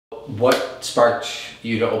what sparked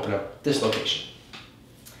you to open up this location?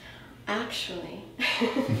 Actually,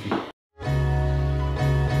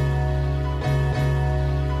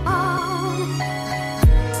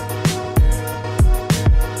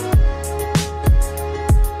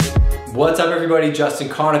 What's up everybody, Justin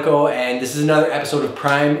Conoco, and this is another episode of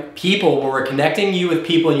Prime People, where we're connecting you with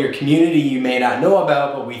people in your community you may not know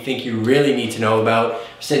about, but we think you really need to know about.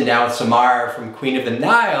 We're sitting down with Samar from Queen of the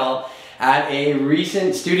Nile at a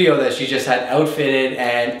recent studio that she just had outfitted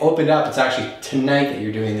and opened up. It's actually tonight that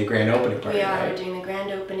you're doing the grand opening party, we are right? doing the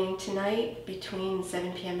grand opening tonight between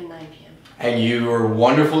 7 p.m. and 9 p.m. And you were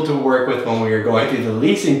wonderful to work with when we were going through the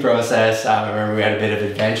leasing process. I remember we had a bit of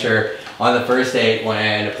adventure on the first date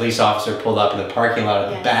when a police officer pulled up in the parking lot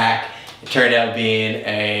at the back. It turned out being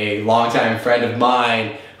a longtime friend of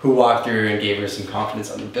mine who walked through and gave her some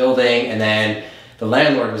confidence on the building. And then the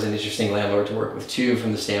landlord was an interesting landlord to work with too,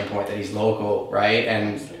 from the standpoint that he's local, right?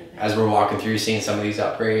 And Absolutely. As we're walking through, seeing some of these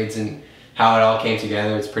upgrades and how it all came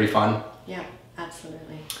together, it's pretty fun. Yeah, absolutely.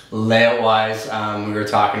 Layout wise, we were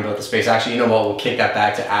talking about the space. Actually, you know what, we'll kick that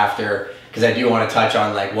back to after, because I do want to touch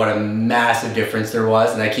on like what a massive difference there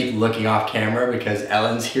was. And I keep looking off camera because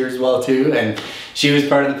Ellen's here as well too, and she was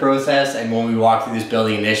part of the process. And when we walked through this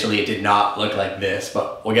building initially, it did not look like this,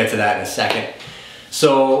 but we'll get to that in a second.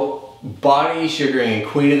 So body sugaring and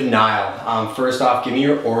Queen of the Nile. First off, give me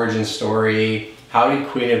your origin story. How did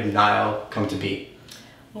Queen of the Nile come to be?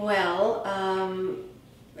 Well,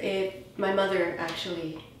 my mother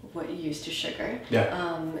actually used to sugar.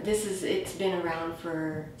 Yeah. It's been around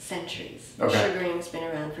for centuries. Okay. Sugaring's been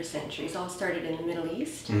around for centuries. All started in the Middle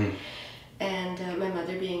East. Mm-hmm. And my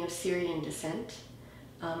mother, being of Syrian descent,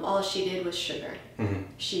 all she did was sugar. Mm-hmm.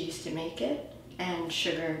 She used to make it, and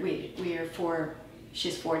sugar. She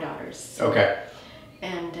has 4 daughters. So, Okay.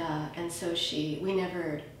 And so we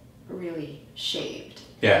never really shaved.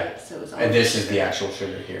 Yeah. Right? So it was all And this is sugar. the actual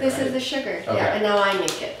sugar here, This right? is the sugar. Okay. Yeah, and now I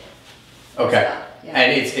make it. Okay. So, yeah.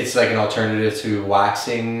 And it's like an alternative to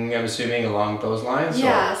waxing, I'm assuming, along those lines?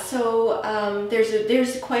 Yeah, Or? so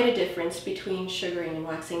there's quite a difference between sugaring and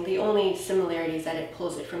waxing. The only similarity is that it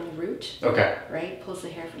pulls it from the root. Okay. Right? Pulls the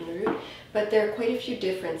hair from the root. But there are quite a few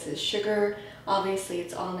differences. Sugar, obviously,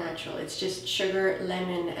 it's all natural. It's just sugar,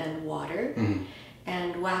 lemon, and water. Mm-hmm.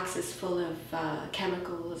 And wax is full of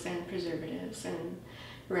chemicals and preservatives and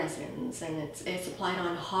resins, and it's applied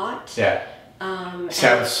on hot. Yeah.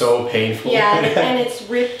 Sounds so painful. Yeah, and it's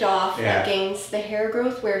ripped off Yeah. against the hair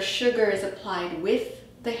growth, where sugar is applied with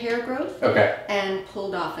the hair growth. Okay. And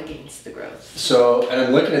pulled off against the growth. So, and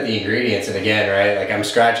I'm looking at the ingredients, and again, right, like I'm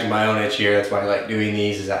scratching my own itch here. That's why I like doing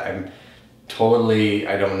these, is that I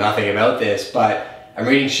know nothing about this, but I'm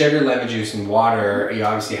reading sugar, lemon juice, and water. You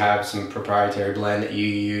obviously have some proprietary blend that you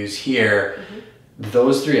use here. Mm-hmm.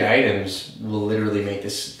 Those 3 items will literally make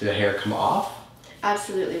the hair come off?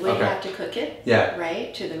 Absolutely. Well, you have to cook it, yeah,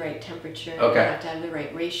 right, to the right temperature. Okay. You have to have the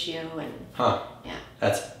right ratio, and yeah,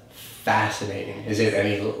 that's fascinating. Is it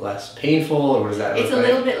any less painful, or what does that look like? It's a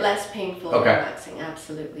little bit less painful Okay. than waxing,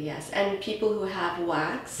 absolutely, yes. And people who have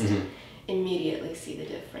waxed Mm-hmm. immediately see the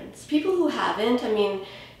difference. People who haven't, I mean,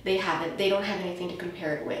 they don't have anything to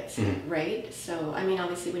compare it with, mm-hmm. right? So, I mean,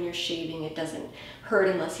 obviously when you're shaving, it doesn't hurt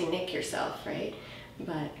unless you nick yourself, right?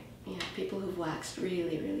 But, yeah, people who've waxed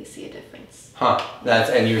really, really see a difference.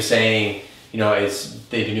 And you were saying, you know,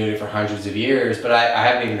 they've been doing it for hundreds of years, but I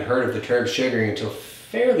haven't even heard of the term sugaring until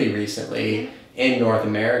fairly recently in North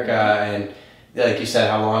America. And like you said,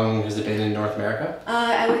 how long has it been in North America?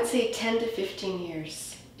 I would say 10 to 15 years.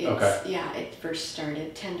 Okay. Yeah, it first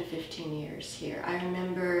started 10 to 15 years here. I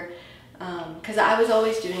remember, because I was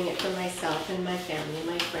always doing it for myself and my family,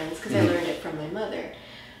 my friends, because mm-hmm. I learned it from my mother.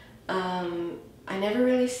 I never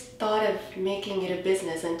really thought of making it a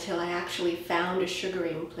business until I actually found a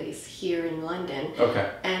sugaring place here in London. Okay.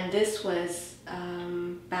 And this was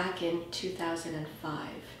back in 2005.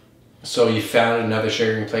 So you found another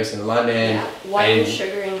sugaring place in London. Yeah, one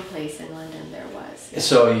sugaring place in London there was. Yeah.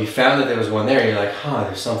 So you found that there was one there, and you're like,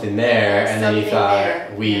 there's something there. And then you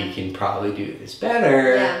thought, we can probably do this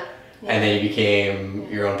better. Yeah. Yeah. And then you became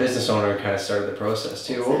your own business owner and kind of started the process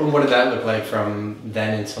too. Exactly. What did that look like from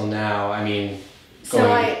then until now? I mean,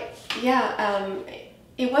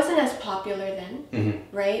 it wasn't as popular then,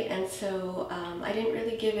 mm-hmm. right? And so I didn't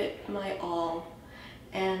really give it my all.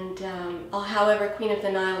 And however, Queen of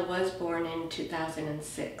the Nile was born in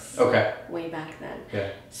 2006. Okay. Way back then.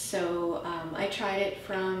 Yeah. So I tried it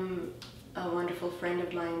from a wonderful friend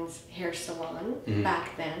of mine's hair salon mm-hmm.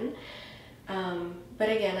 back then. But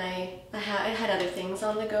again, I had other things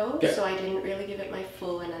on the go, yeah. so I didn't really give it my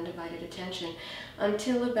full and undivided attention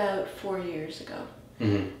until about 4 years ago.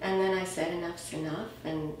 Mm-hmm. And then I said enough's enough,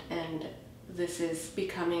 and and this is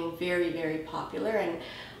becoming very, very popular, and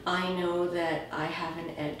I know that I have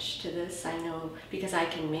an edge to this. I know because I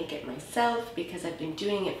can make it myself, because I've been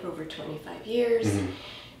doing it for over 25 years,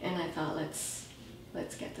 and I thought let's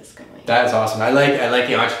get this going. That's awesome. I like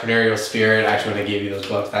the entrepreneurial spirit. Actually, when I gave you those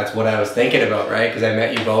books, that's what I was thinking about, right? Because I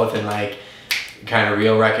met you both, and like, kind of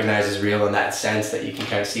real recognizes real in that sense that you can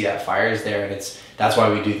kind of see that fire is there, and that's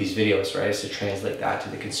why we do these videos, right? Is to translate that to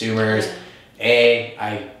the consumers.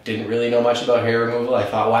 I didn't really know much about hair removal. I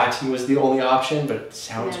thought waxing was the only option, but it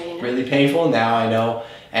sounds really painful. Now I know.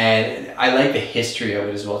 And I like the history of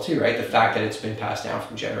it as well too, right? The fact that it's been passed down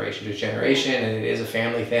from generation to generation, and it is a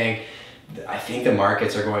family thing. I think the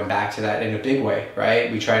markets are going back to that in a big way,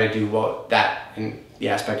 right? We try to do that, and the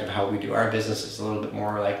aspect of how we do our business is a little bit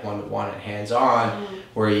more like one-to-one and hands-on,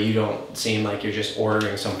 where you don't seem like you're just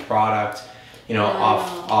ordering some product,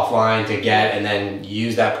 offline to get and then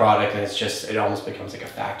use that product, and it almost becomes like a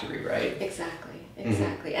factory, right?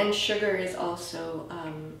 Exactly. And sugar is also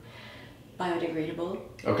biodegradable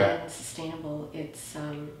and sustainable. It's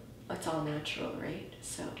all natural, right?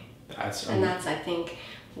 So that's I think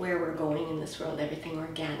where we're going in this world. Everything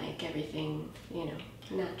organic, everything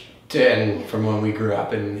natural. And from when we grew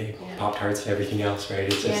up and the Pop-Tarts and everything else, right?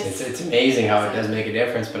 It's just it's amazing how it does make a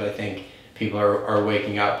difference. But I think people are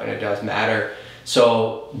waking up, and it does matter.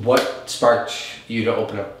 So what sparked you to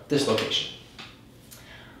open up this location?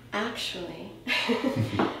 Actually,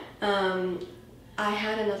 I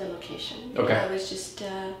had another location. Okay. I was just,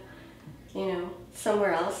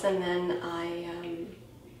 somewhere else, and then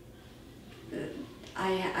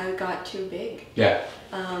I got too big. Yeah.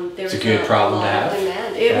 There was a good problem to have.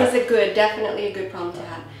 Demand. It was definitely a good problem to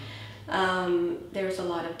have. There was a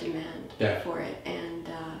lot of demand for it, and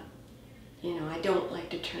I don't like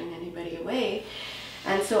to turn anybody away.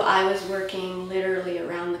 And so I was working literally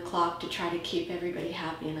around the clock to try to keep everybody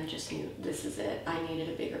happy, and I just knew this is it. I needed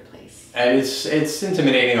a bigger place. And it's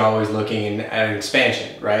intimidating always looking at an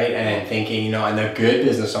expansion, right? And thinking, and the good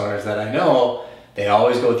business owners that I know, they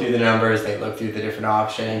always go through the numbers, they look through the different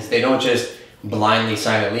options. They don't just blindly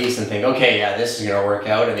sign a lease and think, okay, yeah, this is going to work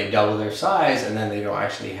out, and they double their size, and then they don't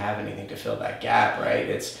actually have anything to fill that gap, right?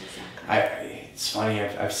 It's funny,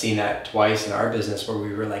 I've seen that twice in our business, where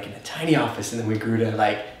we were like in a tiny office, and then we grew to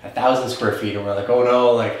like 1,000 square feet, and we're like, oh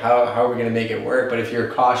no, like how are we going to make it work? But if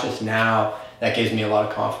you're cautious now, that gives me a lot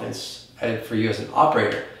of confidence for you as an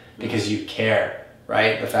operator, because you care,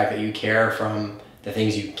 right? The fact that you care from the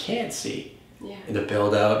things you can't see, the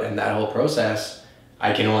build out and that whole process.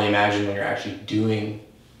 I can only imagine when you're actually doing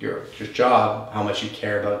your job, how much you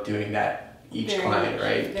care about doing that each client,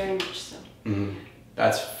 right? Very much so.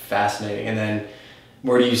 That's fascinating. And then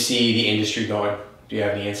where do you see the industry going? Do you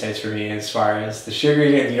have any insights for me as far as the sugar?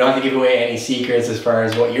 You don't have to give away any secrets as far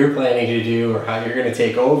as what you're planning to do or how you're going to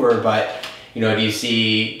take over, but do you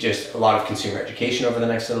see just a lot of consumer education over the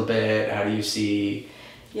next little bit? How do you see?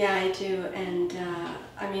 Yeah, I do. And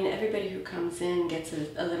everybody who comes in gets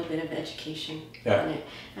a little bit of education on it,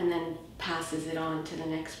 and then passes it on to the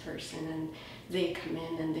next person, and they come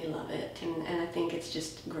in and they love it, and I think it's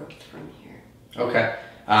just growth from here. Okay.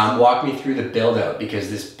 Walk me through the build out, because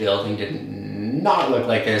this building did not look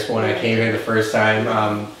like this when I came here the first time.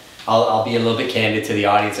 I'll be a little bit candid to the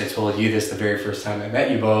audience. I told you this the very first time I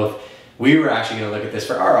met you both. We were actually going to look at this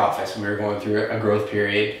for our office when we were going through a growth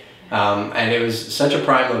period. And it was such a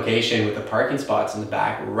prime location with the parking spots in the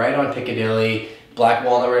back, right on Piccadilly, Black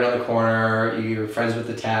Walnut right on the corner. You're friends with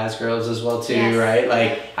the Taz girls as well too, right?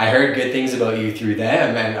 Like, I heard good things about you through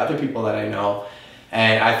them and other people that I know.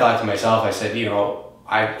 And I thought to myself, I said,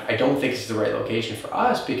 I don't think this is the right location for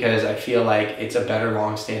us, because I feel like it's a better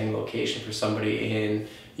long-standing location for somebody in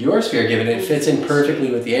your sphere, given it fits in perfectly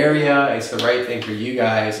with the area. It's the right thing for you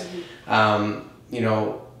guys.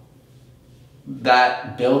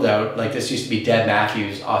 That build out, like, this used to be Deb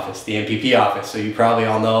Matthews' office, the MPP office. So you probably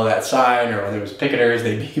all know that sign, or when there was picketers,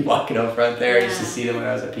 they'd be walking out front there. I used to see them when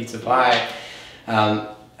I was at Pizza Pie.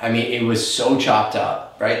 It was so chopped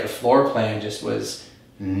up, right? The floor plan just was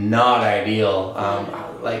not ideal.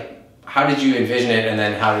 How did you envision it, and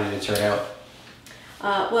then how did it turn out?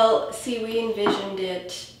 We envisioned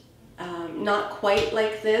it not quite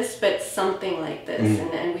like this, but something like this.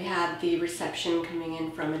 And we had the reception coming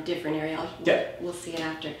in from a different area. We'll see it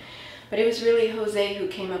after. But it was really Jose who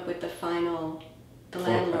came up with the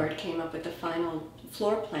landlord came up with the final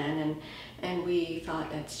floor plan, and we thought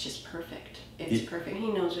that's just perfect. It's perfect. He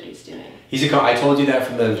knows what he's doing. I told you that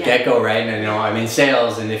from the get-go, right? And I'm in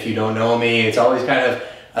sales, and if you don't know me, it's always kind of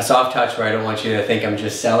a soft touch where I don't want you to think I'm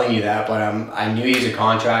just selling you that, but I knew he's a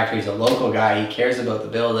contractor, he's a local guy, he cares about the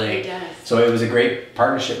building. He does. So it was a great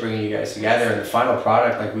partnership bringing you guys together, and the final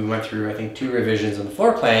product, like we went through, I think 2 revisions on the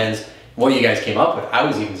floor plans. What you guys came up with, I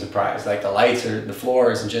was even surprised. Like the lights or the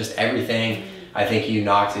floors and just everything. I think you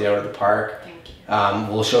knocked it out of the park. Thank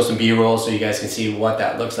you. We'll show some B-roll so you guys can see what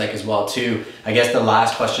that looks like as well too. I guess the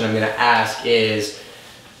last question I'm gonna ask is,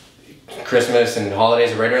 Christmas and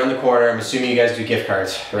holidays are right around the corner. I'm assuming you guys do gift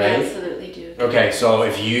cards, right? We absolutely do. Okay, so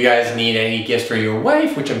if you guys need any gifts for your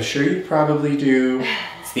wife, which I'm sure you probably do,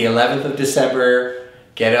 it's the 11th of December,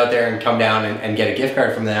 get out there and come down and get a gift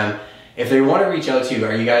card from them. If they want to reach out to you,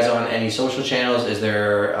 are you guys on any social channels? Is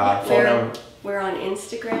there a phone number? We're on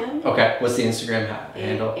Instagram. Okay, what's the Instagram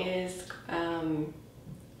handle? It is,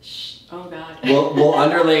 oh God. We'll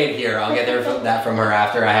underlay it here. I'll get that from her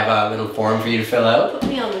after. I have a little form for you to fill out. Put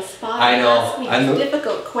me on the spot. I know. Ask me these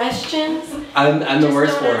difficult questions. I'm the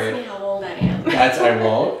worst for Just it. don't ask me how old I am. I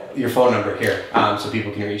won't. Your phone number here, so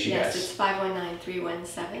people can reach you yes, guys. It's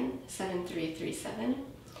 519-317-7337.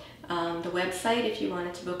 The website, if you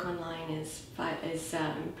wanted to book online, is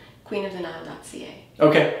queenofthenile.ca.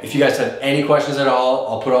 Okay, if you guys have any questions at all,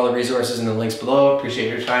 I'll put all the resources in the links below. Appreciate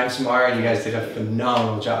your time, Samar, and you guys did a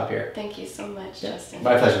phenomenal job here. Thank you so much, Justin.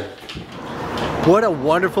 My pleasure. What a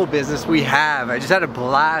wonderful business we have. I just had a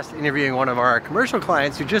blast interviewing one of our commercial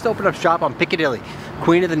clients who just opened up shop on Piccadilly.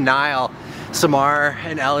 Queen of the Nile. Samar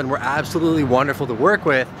and Ellen were absolutely wonderful to work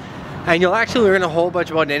with. And you'll actually learn a whole bunch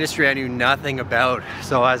about an industry I knew nothing about.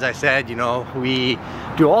 So as I said, you know, we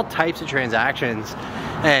do all types of transactions,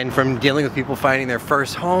 and from dealing with people finding their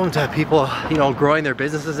first home to people, you know, growing their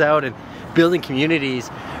businesses out and building communities.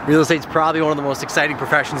 Real estate's probably one of the most exciting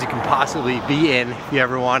professions you can possibly be in. If you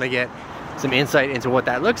ever want to get some insight into what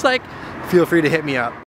that looks like, feel free to hit me up.